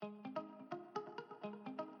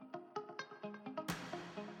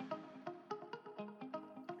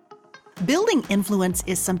Building influence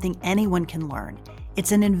is something anyone can learn.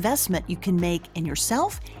 It's an investment you can make in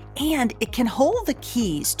yourself, and it can hold the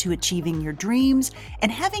keys to achieving your dreams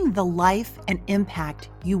and having the life and impact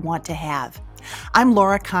you want to have. I'm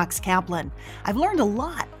Laura Cox Kaplan. I've learned a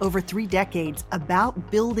lot over 3 decades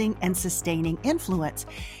about building and sustaining influence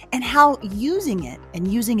and how using it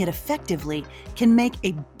and using it effectively can make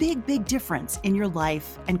a big difference in your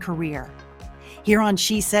life and career. Here on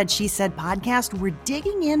She Said podcast, we're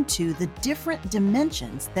digging into the different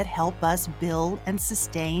dimensions that help us build and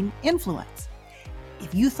sustain influence.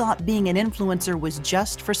 If you thought being an influencer was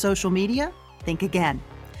just for social media, think again.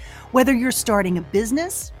 Whether you're starting a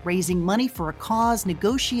business, raising money for a cause,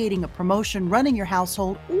 negotiating a promotion, running your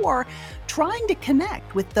household, or trying to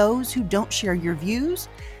connect with those who don't share your views,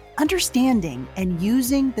 understanding and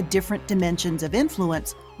using the different dimensions of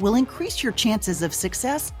influence will increase your chances of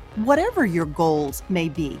success, whatever your goals may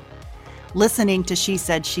be. Listening to She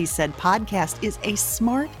Said podcast is a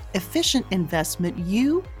smart, efficient investment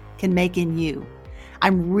you can make in you.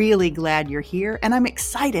 I'm really glad you're here, and I'm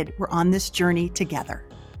excited we're on this journey together.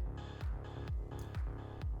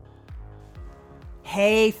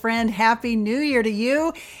 Hey friend, Happy New Year to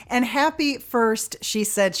you, and happy first She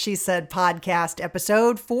Said podcast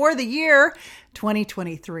episode for the year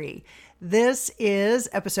 2023. This is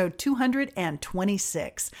episode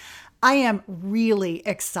 226. I am really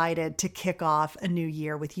excited to kick off a new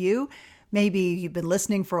year with you. Maybe you've been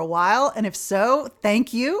listening for a while, and if so,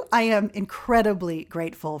 thank you. I am incredibly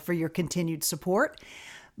grateful for your continued support.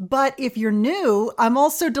 But if you're new, I'm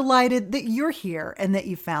also delighted that you're here and that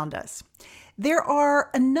you found us. There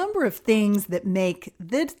are a number of things that make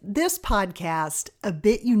this podcast a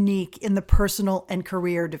bit unique in the personal and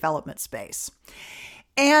career development space.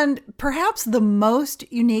 And perhaps the most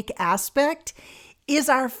unique aspect is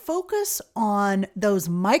our focus on those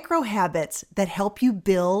micro habits that help you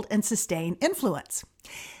build and sustain influence.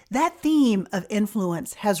 That theme of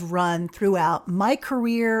influence has run throughout my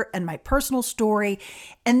career and my personal story,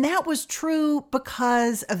 and that was true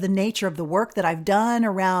because of the nature of the work that I've done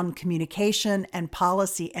around communication and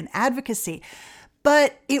policy and advocacy.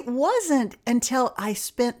 But it wasn't until I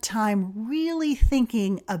spent time really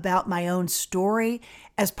thinking about my own story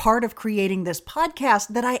as part of creating this podcast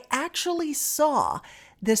that I actually saw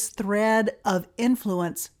this thread of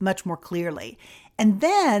influence much more clearly. And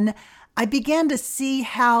then I began to see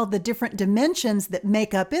how the different dimensions that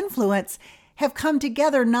make up influence have come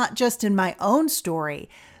together not just in my own story,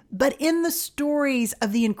 but in the stories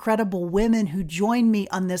of the incredible women who join me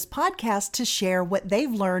on this podcast to share what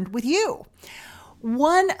they've learned with you.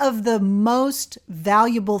 One of the most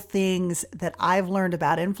valuable things that I've learned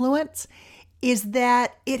about influence is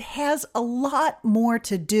that it has a lot more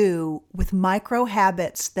to do with micro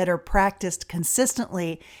habits that are practiced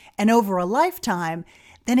consistently and over a lifetime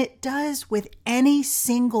than it does with any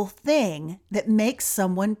single thing that makes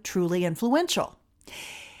someone truly influential.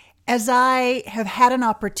 As I have had an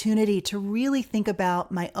opportunity to really think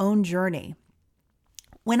about my own journey,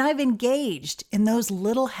 when I've engaged in those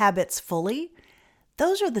little habits fully,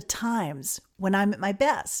 those are the times when I'm at my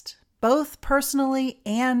best, both personally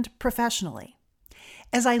and professionally.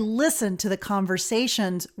 As I listen to the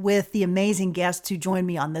conversations with the amazing guests who join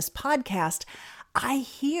me on this podcast, I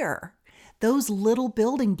hear those little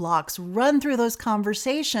building blocks run through those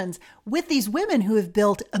conversations with these women who have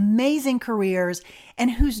built amazing careers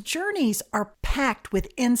and whose journeys are packed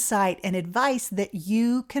with insight and advice that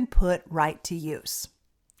you can put right to use.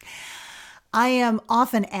 I am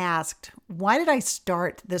often asked, why did I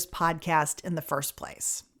start this podcast in the first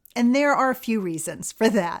place? And there are a few reasons for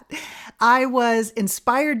that. I was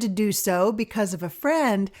inspired to do so because of a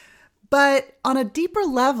friend, but on a deeper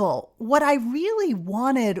level, what I really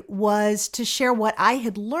wanted was to share what I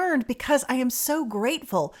had learned because I am so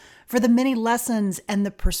grateful for the many lessons and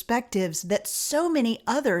the perspectives that so many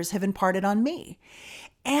others have imparted on me.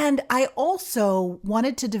 And I also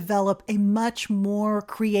wanted to develop a much more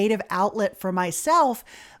creative outlet for myself,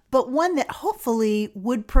 but one that hopefully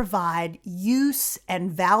would provide use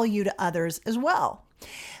and value to others as well.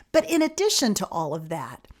 But in addition to all of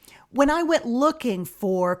that, when I went looking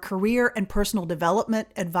for career and personal development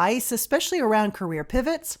advice, especially around career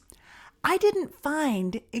pivots, I didn't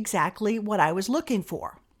find exactly what I was looking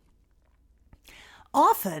for.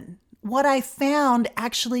 Often, what I found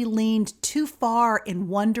actually leaned too far in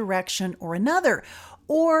one direction or another,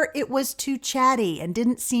 or it was too chatty and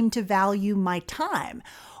didn't seem to value my time,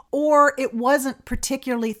 or it wasn't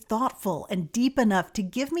particularly thoughtful and deep enough to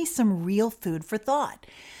give me some real food for thought.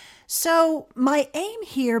 So my aim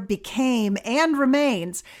here became and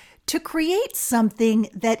remains to create something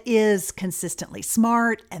that is consistently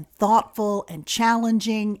smart and thoughtful and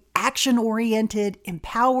challenging, action-oriented,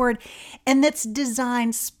 empowered, and that's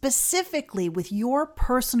designed specifically with your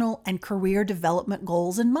personal and career development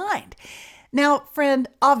goals in mind. Now, friend,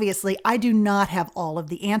 obviously, I do not have all of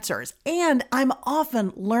the answers, and I'm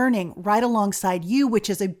often learning right alongside you, which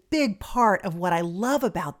is a big part of what I love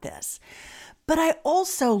about this. But I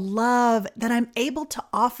also love that I'm able to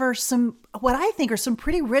offer what I think are some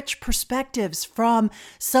pretty rich perspectives from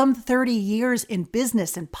some 30 years in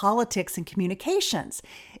business and politics and communications.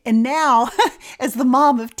 And now, as the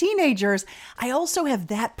mom of teenagers, I also have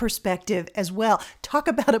that perspective as well. Talk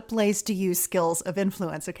about a place to use skills of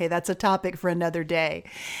influence. Okay, that's a topic for another day.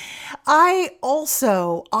 I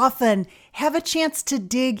also often have a chance to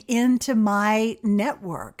dig into my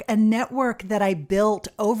network, a network that I built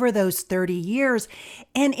over those 30 years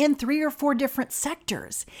and in 3 or 4 different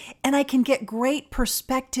sectors. And I can get great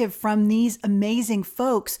perspective from these amazing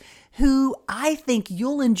folks who I think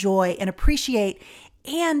you'll enjoy and appreciate,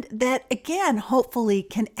 and that, again, hopefully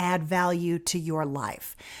can add value to your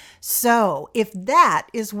life. So if that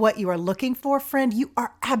is what you are looking for, friend, you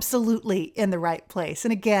are absolutely in the right place.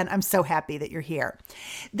 And again, I'm so happy that you're here.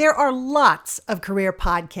 There are lots of career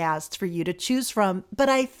podcasts for you to choose from, but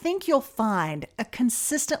I think you'll find a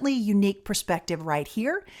consistently unique perspective right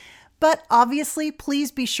here. But obviously,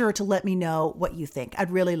 please be sure to let me know what you think. I'd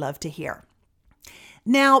really love to hear.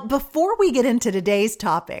 Now, before we get into today's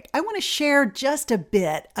topic, I want to share just a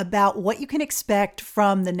bit about what you can expect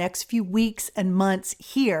from the next few weeks and months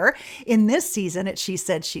here in this season at She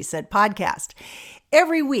Said podcast.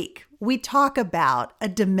 Every week, we talk about a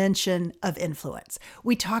dimension of influence.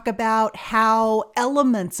 We talk about how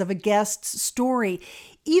elements of a guest's story,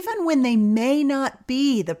 even when they may not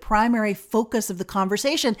be the primary focus of the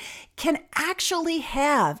conversation, can actually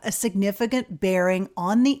have a significant bearing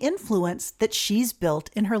on the influence that she's built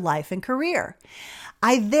in her life and career.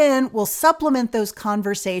 I then will supplement those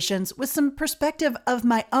conversations with some perspective of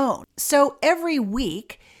my own. So every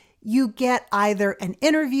week, you get either an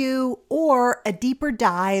interview or a deeper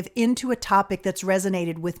dive into a topic that's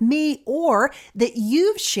resonated with me or that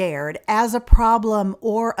you've shared as a problem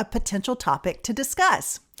or a potential topic to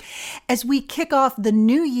discuss. As we kick off the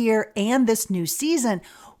new year and this new season,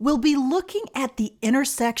 we'll be looking at the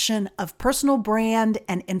intersection of personal brand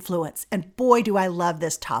and influence. And boy, do I love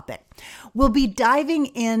this topic. We'll be diving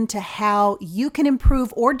into how you can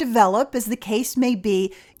improve or develop, as the case may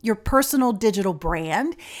be, your personal digital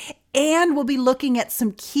brand. And we'll be looking at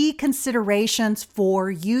some key considerations for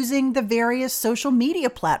using the various social media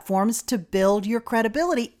platforms to build your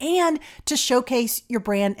credibility and to showcase your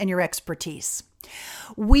brand and your expertise.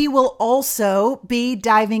 We will also be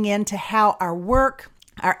diving into how our work,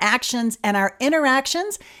 our actions, and our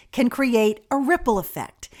interactions can create a ripple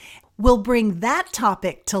effect. We'll bring that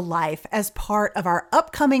topic to life as part of our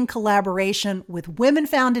upcoming collaboration with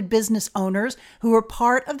women-founded business owners who are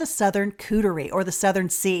part of the Southern Cootery or the Southern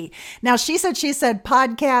Sea. Now, She Said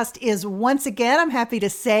podcast is once again, I'm happy to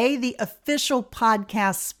say, the official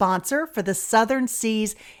podcast sponsor for the Southern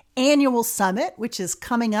Sea's annual summit, which is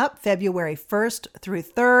coming up February 1st through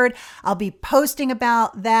 3rd. I'll be posting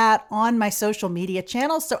about that on my social media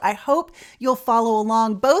channels, so I hope you'll follow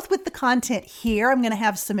along both with the content here. I'm going to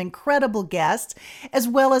have some incredible guests, as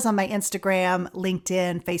well as on my Instagram,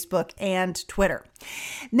 LinkedIn, Facebook, and Twitter.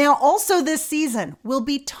 Now, also this season, we'll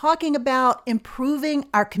be talking about improving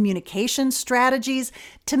our communication strategies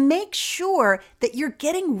to make sure that you're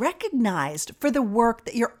getting recognized for the work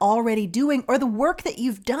that you're already doing or the work that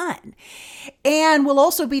you've done. And we'll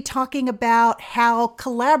also be talking about how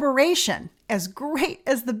collaboration, as great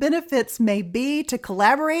as the benefits may be to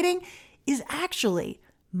collaborating, is actually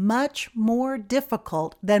much more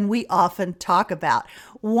difficult than we often talk about.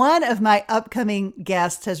 One of my upcoming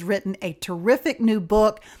guests has written a terrific new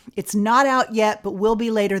book. It's not out yet, but will be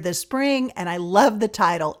later this spring. And I love the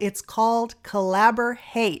title. It's called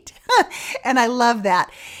Collaborate. And I love that.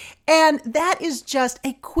 And that is just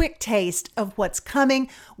a quick taste of what's coming.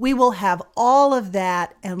 We will have all of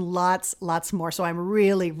that and lots more. So I'm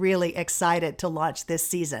really, really excited to launch this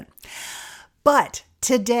season. But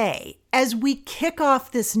today, as we kick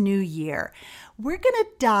off this new year, we're going to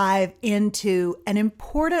dive into an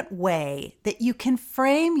important way that you can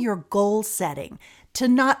frame your goal setting to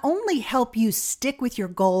not only help you stick with your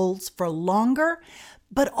goals for longer,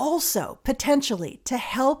 but also potentially to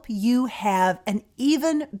help you have an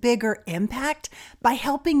even bigger impact by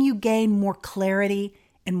helping you gain more clarity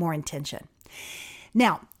and more intention.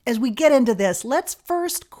 Now, as we get into this, let's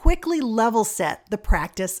first quickly level set the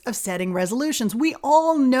practice of setting resolutions. We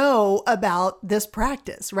all know about this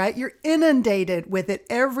practice, right? You're inundated with it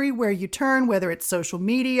everywhere you turn, whether it's social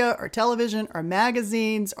media or television or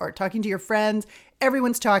magazines or talking to your friends.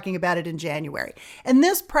 Everyone's talking about it in January. And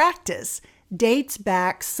this practice dates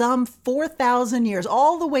back some 4,000 years,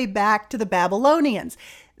 all the way back to the Babylonians.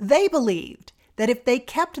 They believed that if they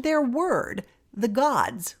kept their word, the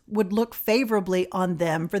gods would look favorably on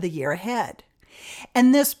them for the year ahead.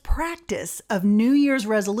 And this practice of New Year's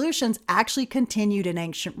resolutions actually continued in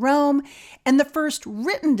ancient Rome, and the first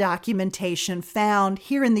written documentation found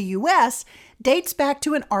here in the U.S. dates back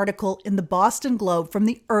to an article in the Boston Globe from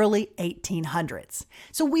the early 1800s.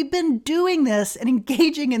 So we've been doing this and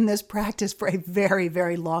engaging in this practice for a very,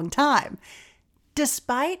 very long time.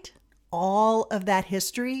 Despite all of that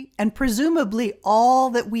history and presumably all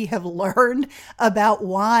that we have learned about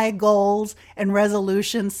why goals and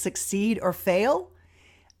resolutions succeed or fail,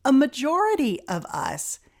 a majority of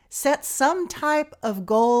us set some type of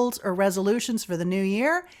goals or resolutions for the new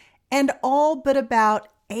year, and all but about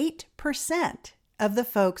 8% of the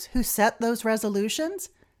folks who set those resolutions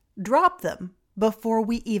drop them before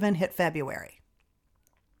we even hit February.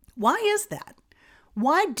 Why is that?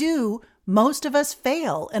 Why do most of us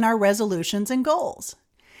fail in our resolutions and goals?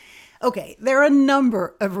 Okay, there are a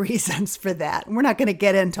number of reasons for that. We're not going to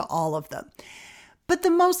get into all of them. But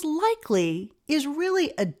the most likely is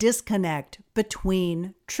really a disconnect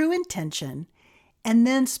between true intention and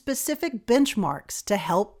then specific benchmarks to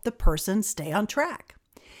help the person stay on track.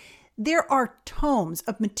 There are tomes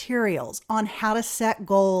of materials on how to set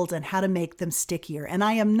goals and how to make them stickier, and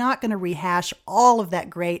I am not going to rehash all of that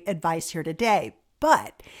great advice here today,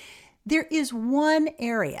 but there is one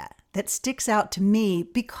area that sticks out to me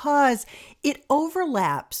because it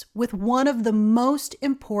overlaps with one of the most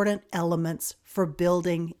important elements for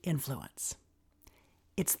building influence.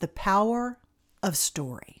 It's the power of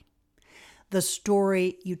story. The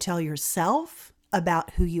story you tell yourself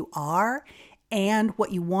about who you are and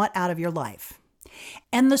what you want out of your life.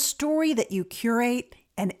 And the story that you curate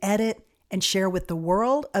and edit and share with the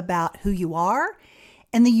world about who you are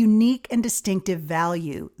and the unique and distinctive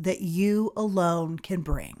value that you alone can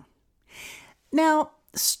bring. Now,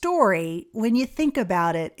 story, when you think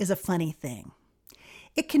about it, is a funny thing.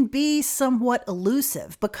 It can be somewhat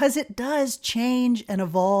elusive because it does change and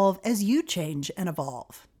evolve as you change and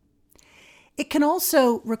evolve. It can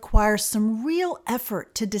also require some real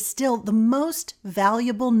effort to distill the most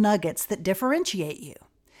valuable nuggets that differentiate you.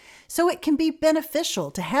 So it can be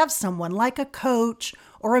beneficial to have someone like a coach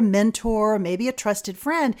or a mentor, or maybe a trusted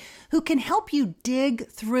friend who can help you dig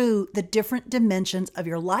through the different dimensions of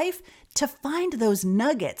your life to find those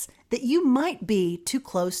nuggets that you might be too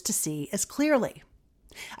close to see as clearly.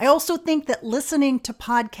 I also think that listening to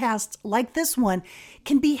podcasts like this one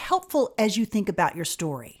can be helpful as you think about your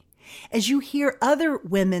story. As you hear other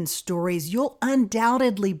women's stories, you'll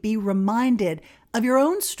undoubtedly be reminded of your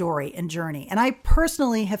own story and journey. And I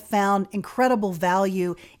personally have found incredible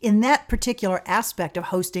value in that particular aspect of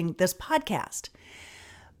hosting this podcast.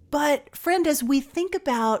 But friend, as we think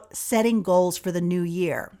about setting goals for the new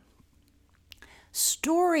year,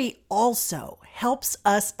 story also helps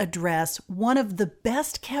us address one of the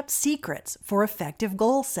best kept secrets for effective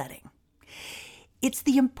goal setting. It's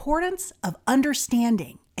the importance of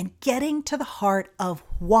understanding and getting to the heart of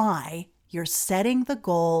why you're setting the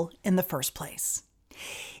goal in the first place.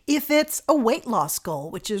 If it's a weight loss goal,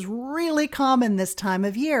 which is really common this time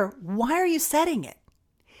of year, why are you setting it?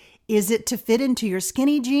 Is it to fit into your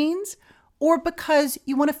skinny jeans, or because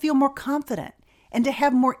you want to feel more confident and to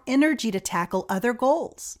have more energy to tackle other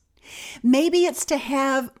goals? Maybe it's to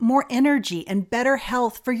have more energy and better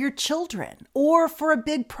health for your children, or for a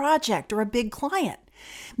big project or a big client.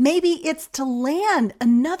 Maybe it's to land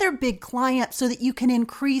another big client so that you can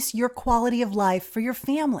increase your quality of life for your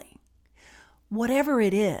family. Whatever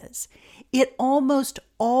it is, it almost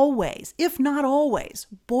always, if not always,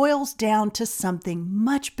 boils down to something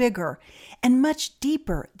much bigger and much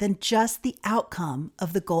deeper than just the outcome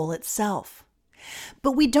of the goal itself.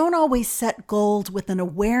 But we don't always set goals with an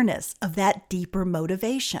awareness of that deeper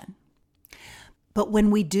motivation. But when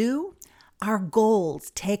we do, our goals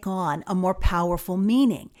take on a more powerful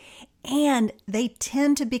meaning, and they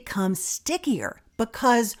tend to become stickier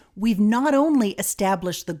because we've not only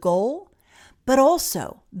established the goal, but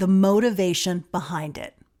also the motivation behind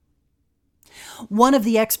it. One of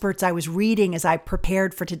the experts I was reading as I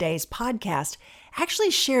prepared for today's podcast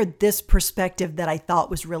actually shared this perspective that I thought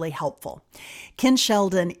was really helpful. Ken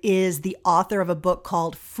Sheldon is the author of a book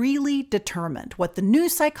called Freely Determined: What the New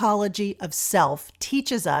Psychology of Self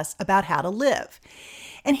Teaches Us About How to Live.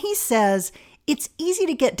 And he says it's easy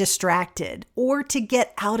to get distracted or to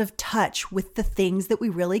get out of touch with the things that we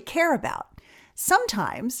really care about.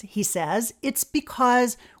 Sometimes, he says, it's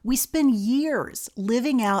because we spend years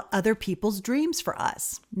living out other people's dreams for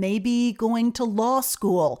us. Maybe going to law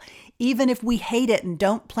school, even if we hate it and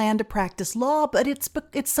don't plan to practice law, but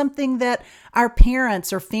it's something that our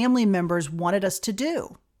parents or family members wanted us to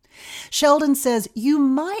do. Sheldon says you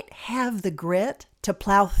might have the grit to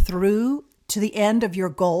plow through to the end of your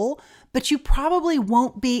goal, but you probably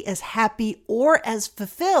won't be as happy or as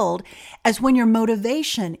fulfilled as when your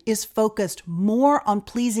motivation is focused more on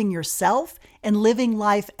pleasing yourself and living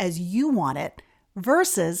life as you want it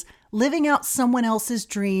versus living out someone else's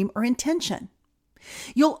dream or intention.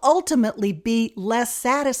 You'll ultimately be less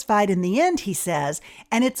satisfied in the end, he says,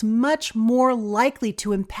 and it's much more likely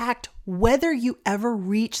to impact whether you ever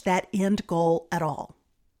reach that end goal at all.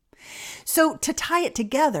 So to tie it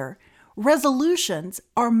together, resolutions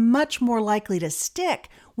are much more likely to stick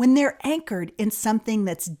when they're anchored in something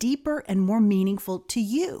that's deeper and more meaningful to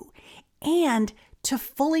you. And to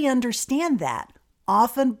fully understand that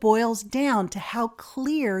often boils down to how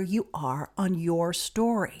clear you are on your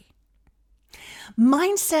story.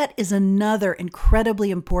 Mindset is another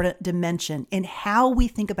incredibly important dimension in how we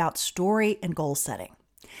think about story and goal setting.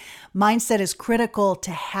 Mindset is critical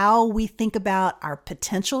to how we think about our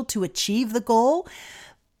potential to achieve the goal,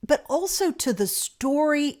 but also to the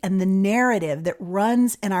story and the narrative that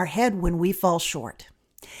runs in our head when we fall short.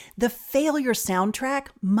 The failure soundtrack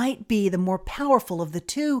might be the more powerful of the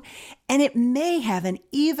two, and it may have an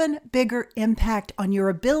even bigger impact on your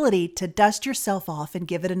ability to dust yourself off and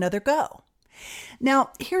give it another go.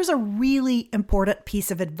 Now, here's a really important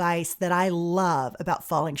piece of advice that I love about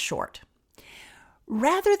falling short.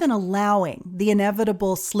 Rather than allowing the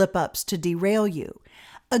inevitable slip-ups to derail you,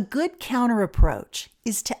 a good counter approach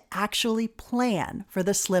is to actually plan for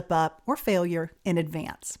the slip-up or failure in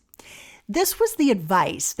advance. This was the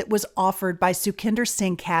advice that was offered by Sukhinder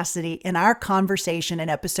Singh Cassidy in our conversation in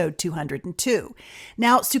episode 202.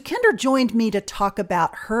 Now, Sukhinder joined me to talk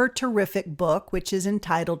about her terrific book, which is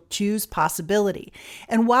entitled Choose Possibility.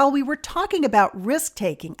 And while we were talking about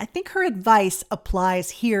risk-taking, I think her advice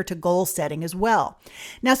applies here to goal setting as well.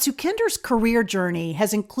 Now, Sukhinder's career journey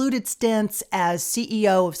has included stints as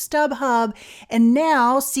CEO of StubHub and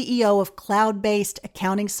now CEO of cloud-based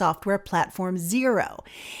accounting software platform Xero.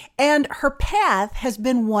 And her path has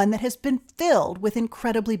been one that has been filled with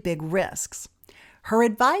incredibly big risks. Her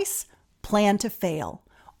advice? Plan to fail.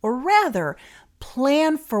 Or rather,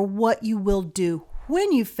 plan for what you will do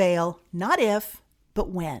when you fail, not if, but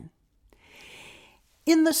when.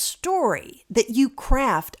 In the story that you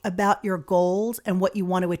craft about your goals and what you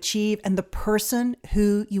want to achieve and the person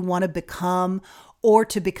who you want to become or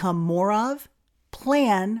to become more of,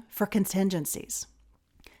 plan for contingencies.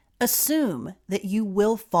 Assume that you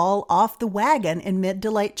will fall off the wagon in mid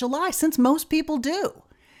to late July, since most people do.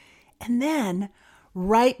 And then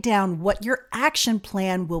write down what your action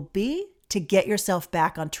plan will be to get yourself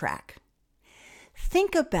back on track.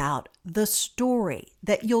 Think about the story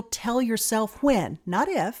that you'll tell yourself when, not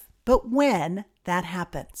if, but when that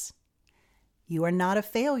happens. You are not a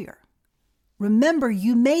failure. Remember,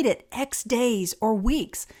 you made it X days or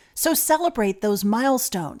weeks, so celebrate those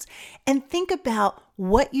milestones and think about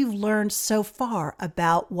what you've learned so far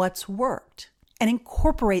about what's worked and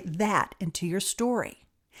incorporate that into your story.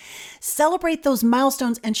 Celebrate those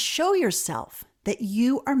milestones and show yourself that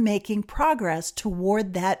you are making progress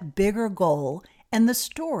toward that bigger goal and the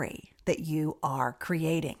story that you are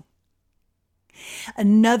creating.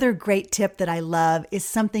 Another great tip that I love is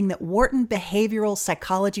something that Wharton behavioral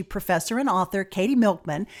psychology professor and author Katie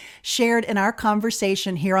Milkman shared in our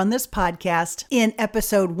conversation here on this podcast in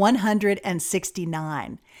episode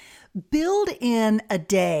 169. Build in a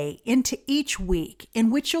day into each week in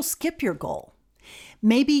which you'll skip your goal.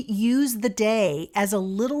 Maybe use the day as a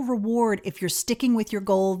little reward if you're sticking with your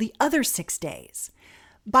goal the other 6 days.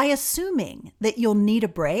 By assuming that you'll need a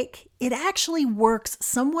break, it actually works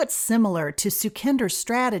somewhat similar to Sukhinder's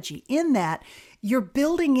strategy in that you're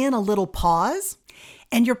building in a little pause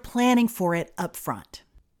and you're planning for it up front.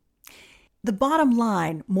 The bottom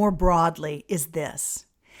line, more broadly, is this.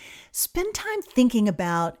 Spend time thinking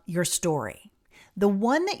about your story, the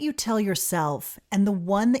one that you tell yourself and the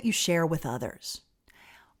one that you share with others.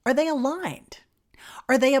 Are they aligned?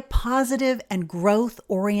 Are they a positive and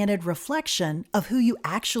growth-oriented reflection of who you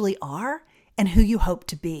actually are and who you hope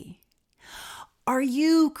to be? Are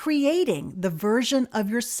you creating the version of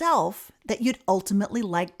yourself that you'd ultimately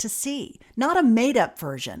like to see? Not a made-up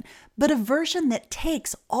version, but a version that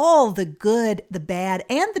takes all the good, the bad,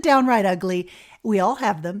 and the downright ugly, we all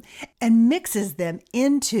have them, and mixes them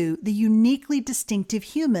into the uniquely distinctive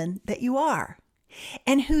human that you are,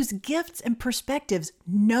 and whose gifts and perspectives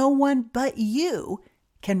no one but you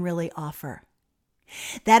can really offer.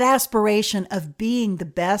 That aspiration of being the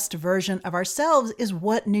best version of ourselves is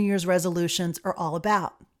what New Year's resolutions are all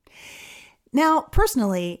about. Now,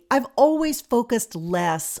 personally, I've always focused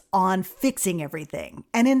less on fixing everything,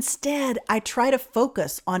 and instead I try to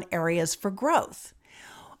focus on areas for growth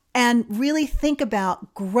and really think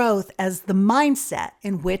about growth as the mindset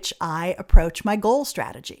in which I approach my goal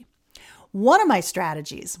strategy. One of my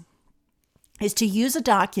strategies is to use a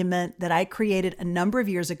document that I created a number of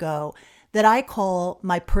years ago that I call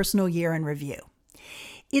my personal year in review.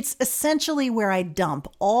 It's essentially where I dump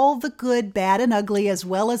all the good, bad, and ugly, as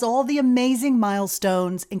well as all the amazing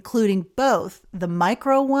milestones, including both the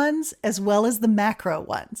micro ones as well as the macro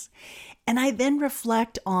ones. And I then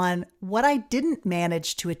reflect on what I didn't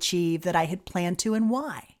manage to achieve that I had planned to and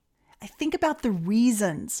why. I think about the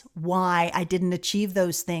reasons why I didn't achieve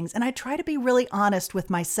those things, and I try to be really honest with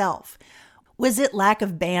myself. Was it lack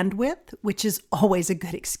of bandwidth, which is always a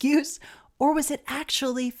good excuse, or was it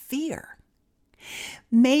actually fear?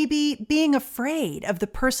 Maybe being afraid of the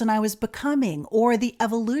person I was becoming or the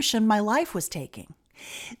evolution my life was taking.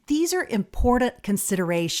 These are important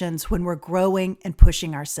considerations when we're growing and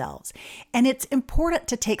pushing ourselves. And it's important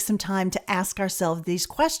to take some time to ask ourselves these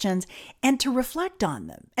questions and to reflect on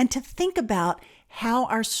them and to think about how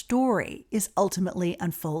our story is ultimately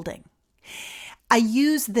unfolding. I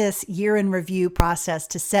use this year in review process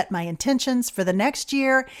to set my intentions for the next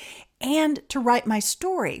year and to write my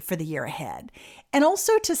story for the year ahead, and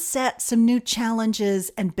also to set some new challenges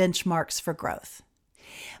and benchmarks for growth.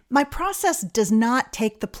 My process does not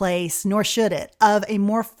take the place, nor should it, of a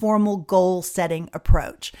more formal goal-setting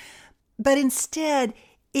approach, but instead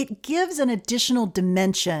it gives an additional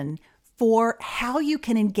dimension for how you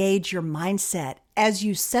can engage your mindset as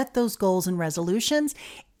you set those goals and resolutions,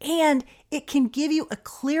 and it can give you a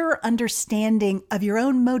clearer understanding of your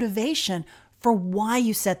own motivation for why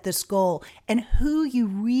you set this goal and who you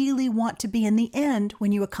really want to be in the end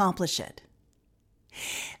when you accomplish it.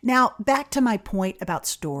 Now, back to my point about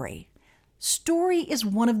story. Story is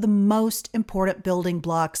one of the most important building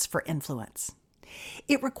blocks for influence.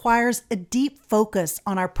 It requires a deep focus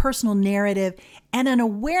on our personal narrative and an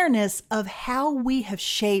awareness of how we have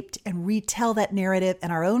shaped and retell that narrative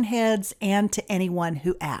in our own heads and to anyone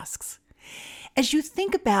who asks. As you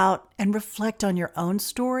think about and reflect on your own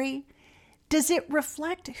story, does it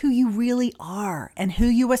reflect who you really are and who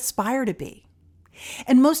you aspire to be?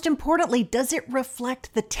 And most importantly, does it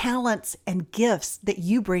reflect the talents and gifts that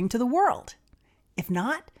you bring to the world? If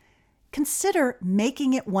not, consider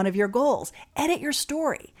making it one of your goals. Edit your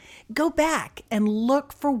story. Go back and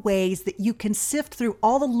look for ways that you can sift through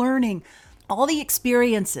all the learning, all the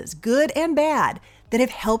experiences, good and bad, that have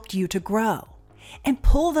helped you to grow. And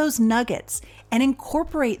pull those nuggets and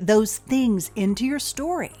incorporate those things into your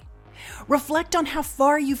story. Reflect on how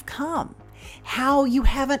far you've come, how you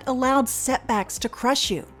haven't allowed setbacks to crush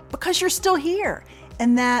you because you're still here,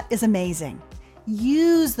 and that is amazing.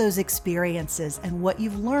 Use those experiences and what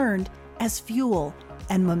you've learned as fuel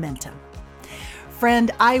and momentum. Friend,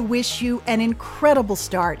 I wish you an incredible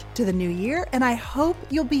start to the new year, and I hope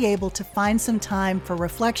you'll be able to find some time for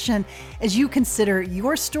reflection as you consider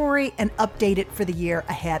your story and update it for the year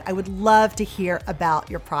ahead. I would love to hear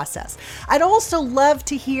about your process. I'd also love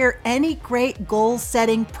to hear any great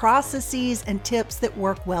goal-setting processes and tips that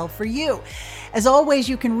work well for you. As always,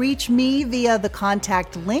 you can reach me via the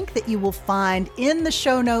contact link that you will find in the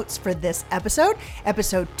show notes for this episode,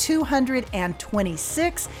 episode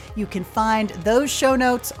 226. You can find those show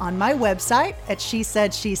notes on my website at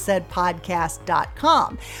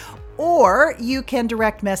SheSaidSheSaidPodcast.com. Or you can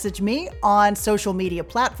direct message me on social media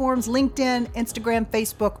platforms, LinkedIn, Instagram,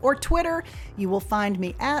 Facebook, or Twitter. You will find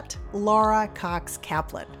me at Laura Cox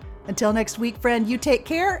Kaplan. Until next week, friend, you take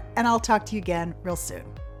care, and I'll talk to you again real soon.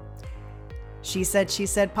 She Said, She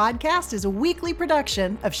Said podcast is a weekly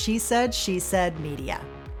production of She Said, She Said Media.